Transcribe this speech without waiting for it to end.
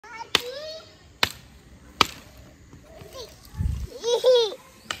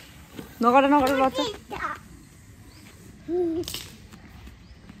नगर लड्छ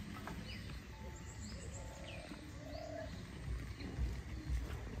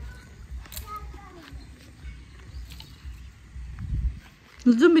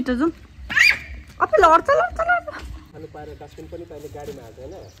जुम भित्र जुम अब लड्छ खानु पाएर डस्टबिन पनि पहिले गाडीमा हाल्छ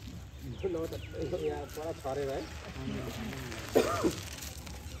हैन यहाँ पर छरेर है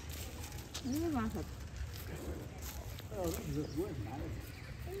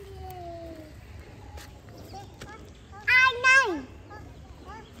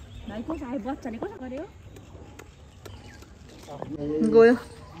गयो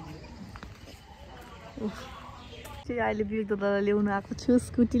अहिले बिग दादा ल्याउनु आएको छु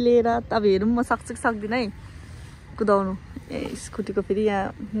स्कुटी लिएर अब हेरौँ म सक्छु कि सक्दिनँ है कुदाउनु ए स्कुटीको फेरि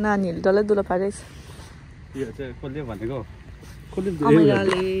यहाँ नानीहरूले डल्लै दुलो पारेछ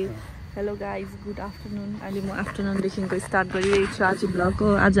हेलो गाइज गुड आफ्टरनुन अहिले म आफ्टरनुनदेखिको स्टार्ट गरिरहेको छु आज ब्लगको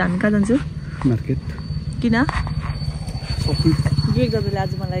आज हामी कहाँ जान्छौँ मार्केट किन बिग दादाले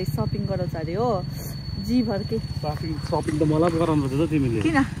आज मलाई सपिङ गराउँछ अरे हो जीभर के सपिङ त मलाई गराउनु पर्छ त तिमीले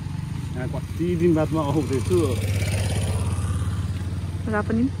किन कति दिन बादमा आउँदैछु र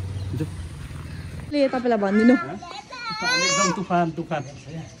पनि ले तपाईलाई भन्दिनु एकदम तुफान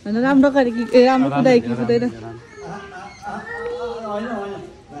हैन राम्रो गरे कि राम्रो कुदाइ कि कुदैन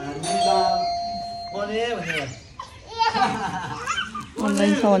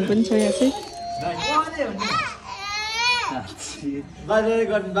अनलाइन सामान पनि छ यहाँ चाहिँ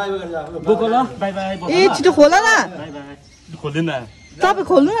ए छिटो खोल न खोल्दिन तपाईँ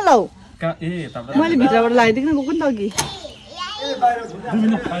खोल्नु न लौ मैले भित्रबाट लगाइदिएन गएको नि त अघि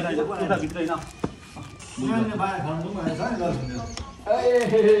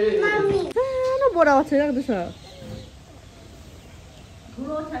सानो बोरा अछै राख्दैछ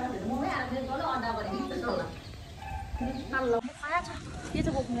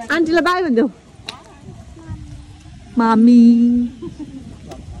आन्टीलाई बाई भनिदेऊ मामी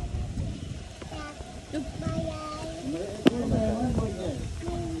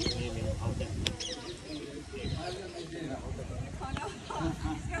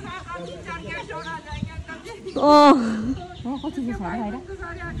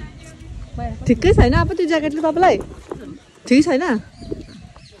ठिकै छैन अब त्यो ज्याकेटले तपाईँलाई ठिकै छैन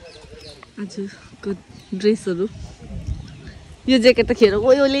आजको ड्रेसहरू यो ज्याकेट त खेर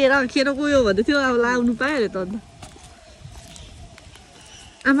गयो लिएर खेर गयो भन्दै थियो अब लाउनु पायो त अन्त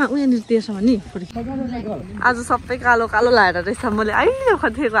आमा उहाँनिर तेर्सम्म नि आज सबै कालो कालो लाएर रहेछ मैले अहिले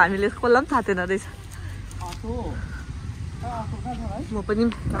खतेको हामीले कसलाई पनि थाहा थिएन रहेछ म पनि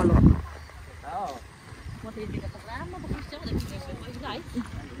कालो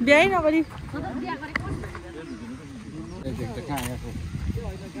बिहाइ नगरी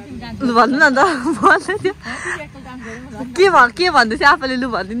भन्नु न त भन्दै थियो के भन्दै थियो आफैले लु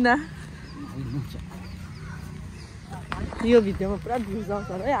भनिदिनु न यो भिडियोमा पुरा भ्युज आउँछ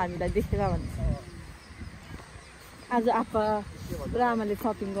है हामीलाई देखेर भन्नु आज आप्पा पुरा आमाले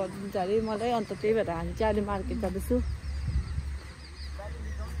सपिङ गरिदिन्छ अरे मलाई अन्त त्यही भएर हामी चाहिँ अहिले मार्केट जाँदैछु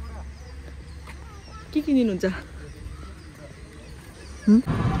के किनिनुहुन्छ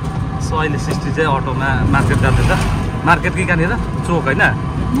सो अहिले सृष्टि चाहिँ अटोमा मार्केट जाँदैछ मार्केट कि कहाँनिर चोक होइन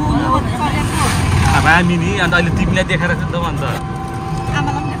अब हामी नि अन्त अहिले तिमीलाई देखाएर नि त अन्त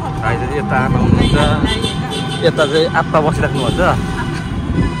अहिले यता आमा हुनुहुन्छ यता चाहिँ आप्पा बसिराख्नुहुन्छ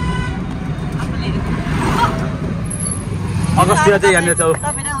अगस्त्य चाहिँ यहाँनिर छ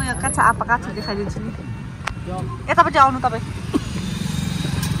तपाईलाई उयो कहाँ छ आप्पा कहाँ छ देखाइदिन्छु नि यतापट्टि आउनु तपाईँ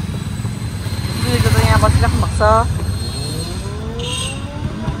दुईको त यहाँ बसिराख्नु भएको छ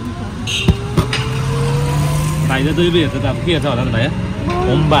भाइले दुई हेर्छ त अब के छ होला नि भाइ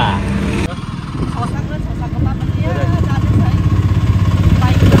होम्बा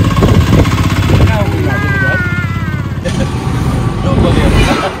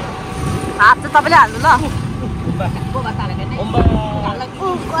हात चाहिँ तपाईँले हाल्नु ल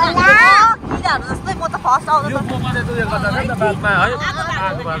जस्तै म त फर्स्ट आउँदैछ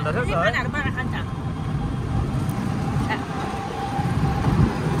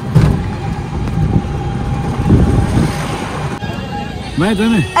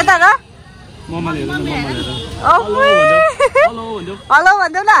यता र हेलो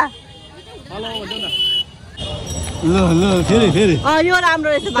भनिदेऊ न यो राम्रो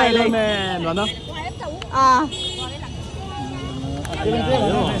रहेछ भाइलाई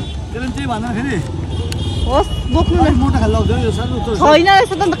होस् बोक्नु छैन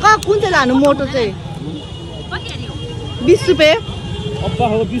रहेछ त कहाँ कुन चाहिँ लानु मोटो चाहिँ 20 रुपियाँ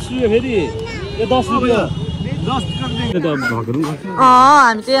 20 रुपियाँ फेरि 10 रुपियाँ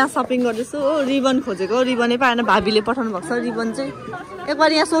हामी चाहिँ यहाँ सपिङ गर्दैछु रिबन खोजेको रिबनै पाएन भाबीले पठाउनु भएको छ रिबन चाहिँ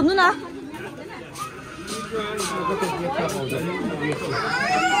एकबार यहाँ सोध्नु न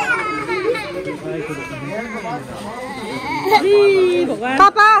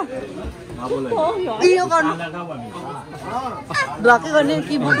पापा यो गर्नु ब्लकै गर्ने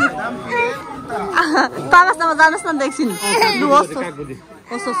कि पापासँग जानुहोस् न एकछिन लु होस्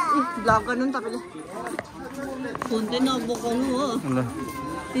होस् ब्लग गर्नु नि तपाईँले फोन चाहिँ नबोकाउनु हो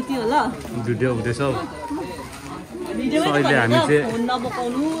त्यति हो ल भिडियो हुँदैछ अहिले हामी चाहिँ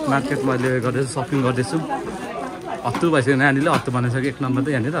मार्केटमा अहिले गर्दैछौँ सपिङ गर्दैछौँ हत्तु भइसक्यो नानीले हत्तु बनाइसक्यो 1 नम्बर त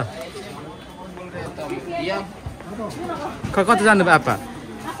यहाँनिर कता जानु भयो आप्पा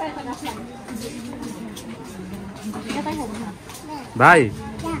भाइ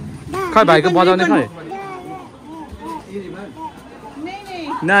खै भाइको बजाउने खै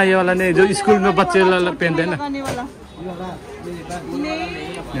ना ये वाला नहीं जो स्कूल में बच्चे पहनते हैं ना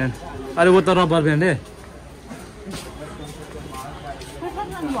अरे वो तो रबर बैंड है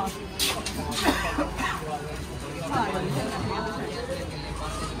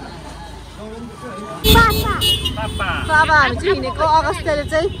बाबा हामी चाहिँ हिँडेको अगस्त्यले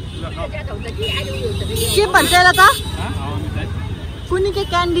चाहिँ के भन्छ यसलाई त कुनै के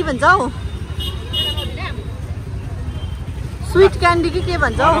क्यान्डी भन्छ हौ स्वीट क्यान्डी के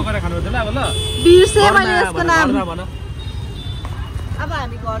भन्छ हौ बिर्सेँ मैले यसको नाम अब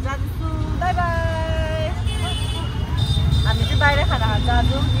हामी घर जान्छौँ बाई बाई हामी चाहिँ बाहिर खाना खान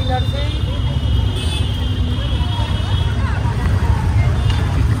जान्छौँ डिनर चाहिँ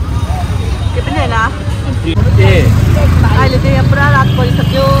के पनि होइन अहिले चाहिँ यहाँ पुरा रात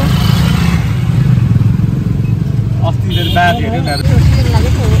परिसक्यो अस्ति बात हेर्यो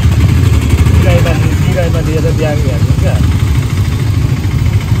किरायमा लिएर बिहा हेर्नु क्या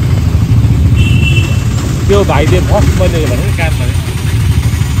त्यो भाइले फर्स्ट मैले भने काम गरेँ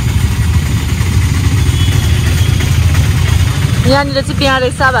यहाँनिर चाहिँ बिहा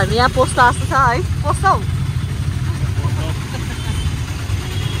रहेछ अब हामी यहाँ पोस्टा जस्तो छ है पोस्छौ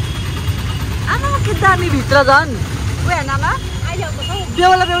आमा के दामी भित्र झन् उयो हेर्न आमा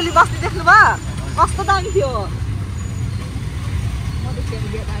बेहुला बेहुली बस्ने देख्नु भयो कस्तो दामी थियो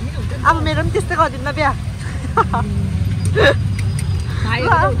अब मेरो पनि त्यस्तै गरिदिनु न बिहा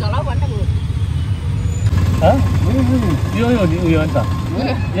यो हो नि उयो नि त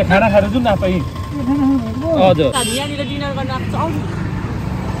यहाँ खाना खाएर जाउँ न तपाईँ हजुर यहाँनिर डिनर गर्न आएको छ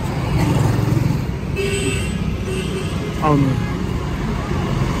आउनु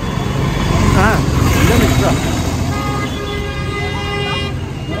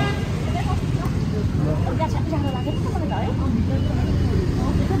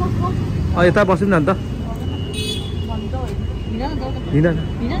यता बस्यौँ न अन्त हिँड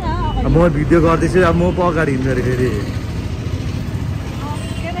म भिडियो गर्दैछु अब म पो अगाडि हिँड्नु अरे फेरि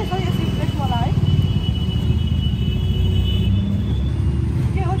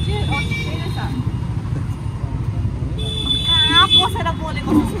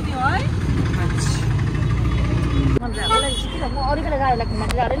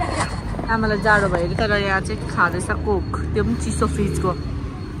आमालाई जाडो भयो कि तर यहाँ चाहिँ खाँदैछ कोक त्यो पनि चिसो फ्रिजको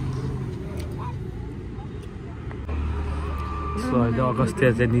अहिले अगस्त्य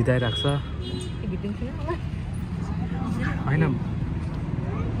चाहिँ निदाइरहेको छ होइन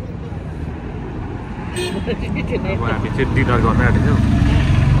हामी चाहिँ डिनर गर्न आँटेछौँ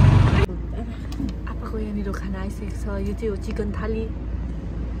आप्पाको यहाँनिर खाना आइसकेको छ यो चाहिँ हो चिकन थाली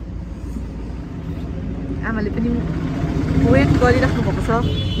आमाले पनि वेट गरिराख्नु भएको छ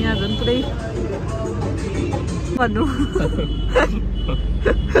यहाँ झन् पुरै भन्नु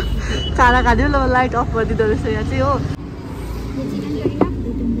खाना खाँदै ल लाइट अफ गरिदिँदो रहेछ यहाँ चाहिँ हो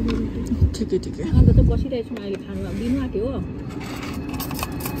ठिकै ठिकै अन्त त बसिरहेको छु अहिले खानु दिनु आँट्यो हो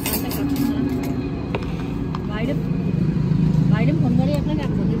भाइले पनि फोन गरेँ एक्लै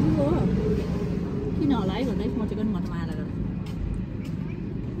गएको भन्दैछु हो किन होला है भन्दै सोचेको नि भन्नु आएर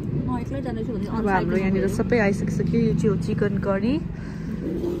म एक्लै जाँदैछु भने अब हाम्रो यहाँनिर सबै आइसकिसक्यो यो चाहिँ हो चिकन करी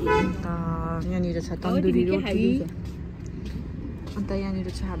अन्त यहाँनिर छ तन्दुरी रोटी अन्त यहाँनिर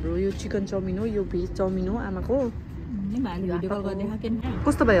छ हाम्रो यो चिकन चाउमिन हो यो भेज चाउमिन हो आमाको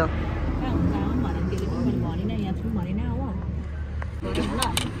कस्तो भयो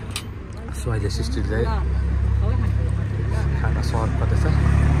सो अहिले सिस्टरले खाना सर्भ गर्दैछ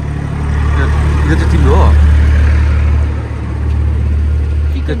यो चाहिँ तिम्रो हो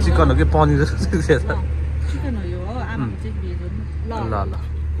त्यो चिकन हो कि पनिर चिकन हो यो हो आमाको चाहिँ भेज हो ल ल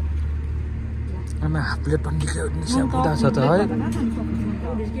आमा हाफ प्लेट पनि निस्किया बुढा छ त है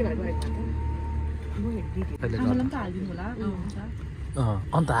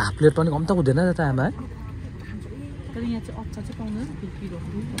अन्त हाफ प्लेट पनि कम त हुँदैन त आमा है तर यहाँ चाहिँ अचार चाहिँ पाउँदैन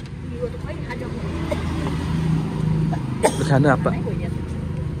खानु आप्पा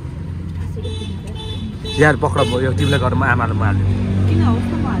यार पक्र म यो तिमीले गरेर म आमाले म हाल्छु किन होस्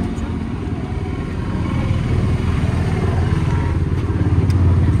त म हाल्छु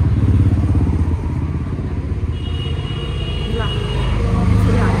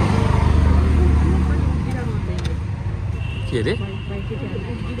के अरे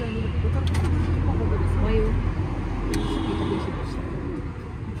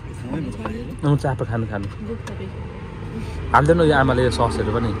चापा खानु हाल्दैन यो आमाले यो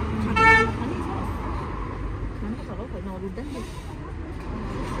ससहरू पनि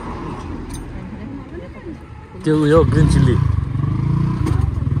त्यो यो ग्रिन चिल्ली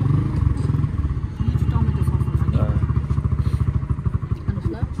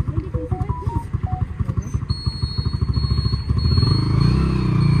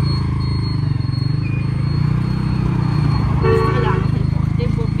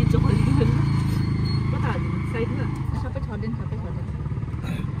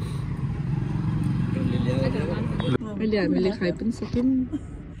अहिले हामीले खाइ पनि सक्यौँ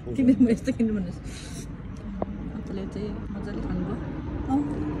किन म यस्तो किन्नु भन्नुहोस् आफूले चाहिँ मजाले खानुभयो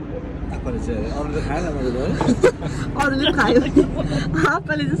अरूले खायो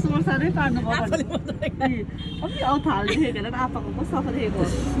आप्पाले चाहिँ सोर साह्रै पार्नु भयो अब थाल देखेको हेर आप्पाको कस्तो सफा देखेको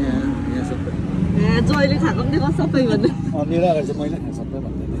जहिले खाएको पनि देखाएको सबै भन्ने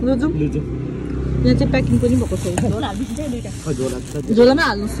लुजौँ यहाँ चाहिँ प्याकिङ पनि भएको छ झोलामा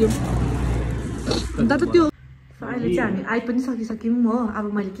हाल्नुहोस् यो अन्त त त्यो अहिले चाहिँ हामी आइ पनि सकिसक्यौँ हो अब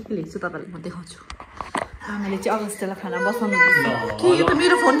मैले के लेख्छु तपाईँलाई म देखाउँछु आमाले चाहिँ अगस्त्यलाई खाना बसाउनु के यो त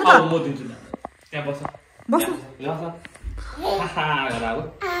मेरो फोन हो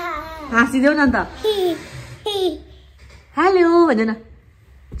हाँसिदेऊ न अन्त हेलो भन्नु न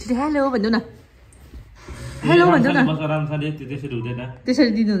छिटो हेलो भन्नु न हेलो भन्नु न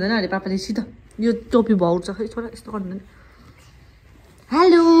त्यसरी दिनु हुँदैन अरे पापाले छिटो यो टोपी भाउछ खै छोरा यस्तो गर्नु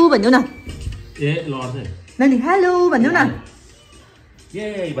हेलो भन्नु न नानी हेलो भन्नु न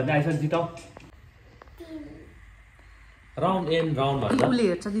राउन्ड एन्ड राउन्ड भन्छ उसले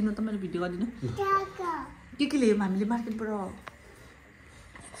हेर्छ दिनु त मैले भिडियो गरिदिनु के ल्यायौँ हामीले मार्केटबाट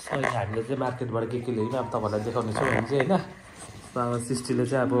हामीले चाहिँ मार्केटबाट के ल्यायौँ अब तपाईँहरूलाई देखाउने छौँ हामी चाहिँ होइन अब सृष्टिले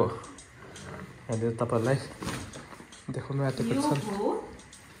चाहिँ अब यहाँनिर तपाईँहरूलाई देखाउनु आँटेको छ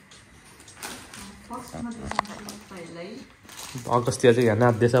अगस्त्य चाहिँ यहाँ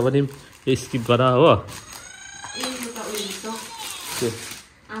नाच्दैछ पनि स्किप गर हो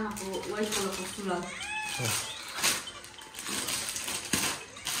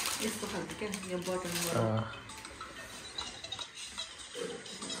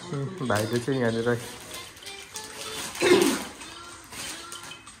भाइले चाहिँ यहाँनिर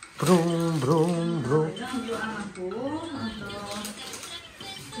भ्रुम भ्रुम भ्रुम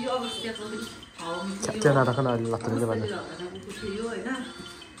च्याप्च्या नराखन अहिले लत्तरीले भन्नु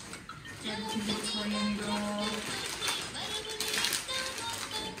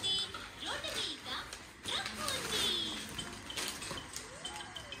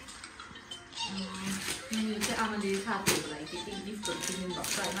आमाले साथीहरूलाई के के गिफ्टहरू किनिदिनु भएको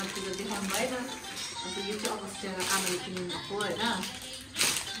छ होइन त्यो देखाउनु भएन अन्त यो चाहिँ अगस्त्यलाई आमाले किनिदिनु भएको होइन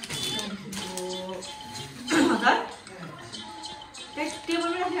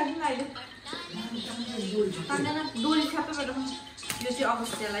टेबलमै राखिराख्नु न अहिले डोरी सबैबाट यो चाहिँ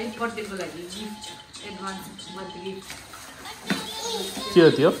अगस्त्यलाई बर्थडेको लागि गिफ्ट एडभान्स बर्थडे गिफ्ट के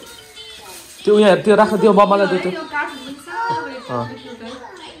हो त्यो यहाँ त्यो राख त्यो मम्मालाई दियो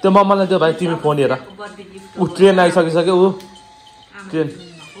त्यो मम्मालाई दियो भाइ तिमी फोन हेर ऊ ट्रेन आइसकिसक्यो ऊ ट्रेन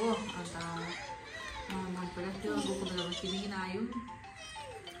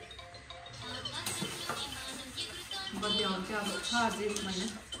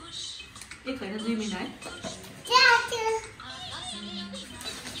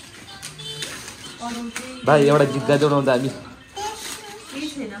भाइ एउटा गीत गाइदेऊ न हामी केही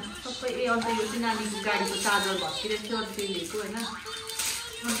छैन सबै अन्त यो चाहिँ नानीको गाडीको चार्जर भत्किरहेको थियो अन्त त्यही लिएको होइन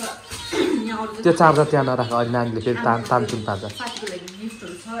अन्त यहाँ अरू त्यो चार्जर त्यहाँ नराख अहिले नानीले फेरि तान्छौँ चार्जर साथीको लागि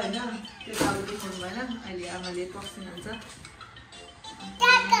गिफ्टहरू छ होइन त्यो त अब देखाउनु भएन अहिले आमाले पर्खिनुहुन्छ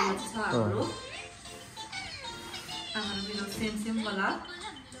छ हाम्रो आमाले मेरो सेम वाला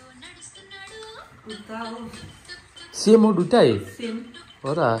कुर्ता हो सेम हो दुइटै सेम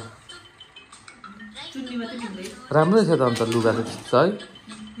हो र चुन्नी मात्रै भिन्दै राम्रै छ त अन्त लुगा त त्यस्तो है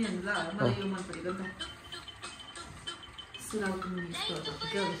मलाई यो मन परेको नि त सुराउको मिक्सहरू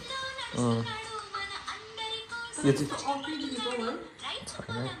क्या यो चाहिँ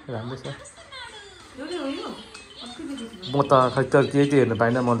छैन राम्रै छ म त खै त केही त हेर्नु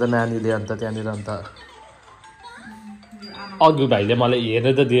पाइनँ म त नानीले अन्त त्यहाँनिर अन्त अघि भाइले मलाई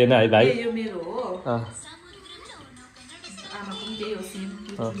हेर्नु त दिएन है भाइ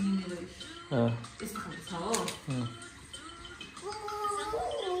यस्तो खालको छ हो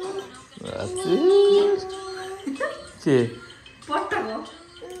के पट्टाको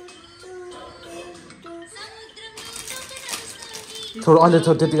छोड अहिले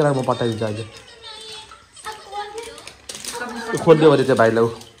छोड त्यति बेला म पठाइदिन्छु अहिले खोलिदियो अरे चाहिँ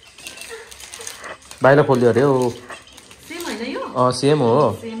भाइलाई खोलिदियो अरे हो सेम होइन यो सेम हो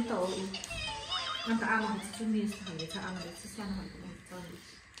सेम त हो अन्त आमाको चाहिँ सुन्ने यस्तो खाले छ आमाले चाहिँ सानो खालको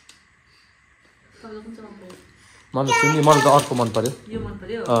तपाईँलाई कुन चाहिँ मन पऱ्यो मलाई सुन्ने मलाई त अर्को मन पर्यो यो मन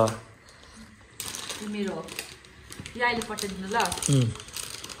पऱ्यो यो मेरो हो यो अहिले पठाइदिनु ल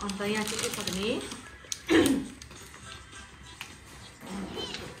अन्त यहाँ चाहिँ के छ भने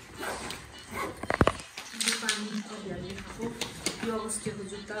यो अगस्त्यको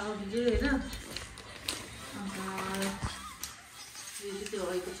जुत्ता अघि होइन अन्त यो चाहिँ त्यो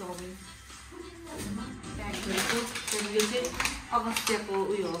अहिलेको चाउमिन प्याक गरेको त्यहाँदेखि यो चाहिँ अगस्त्यको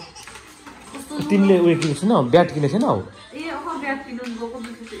उयो हो तिमीले उयो किनेको छैन ब्याट किनेको छैन हौ ए ब्याग किन्नु गएको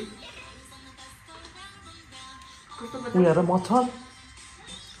उयो र मच्छर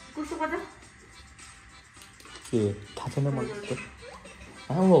कस्तो गर्दा के थाहा छैन मलाई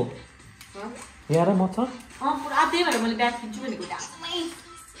हो यहाँ र मच्छर पुरा त्यही भएर मैले ब्याग किन्छु भनेको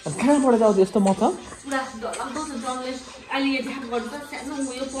कहाँबाट जाउँछ यस्तो मच्छर पुरा डरलाग्दो छ जसले अहिले यो ध्यान गर्नु त सानो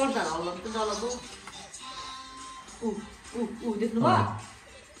उयो पर्दा होला त डरलाग्दो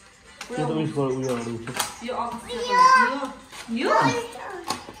देख्नुभयो यो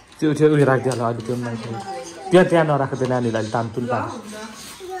त्यो उयो राखिदियो होला अहिले त्यो मान्छे त्यहाँ नराखेको त्यो नानीलाई तान्तुन पार्छ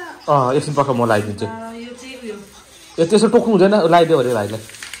एकछिन पक्का म लगाइदिन्छु ए त्यसो टोक्नु हुँदैन लगाइदियो अरे भाइलाई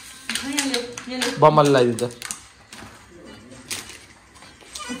बम्माले लगाइदिन्छ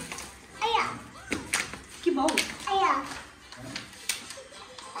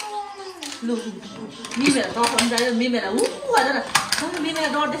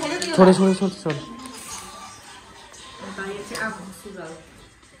छोडे छोडे छोडे छोडे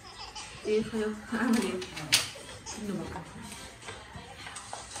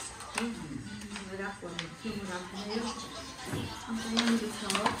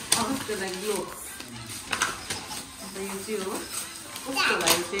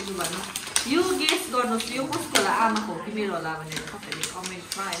यो गेस गर्नुहोस् यो कसको होला आमाको हो कि मेरो होला भनेर तपाईँले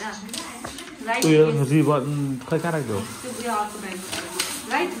कमेन्टमा होइन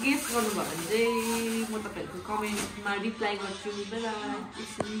राइट गेस गर्नुभयो भने चाहिँ म तपाईँहरूको कमेन्टमा रिप्लाई गर्छु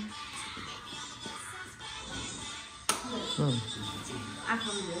आँखा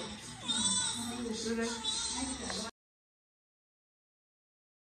बुझ्यो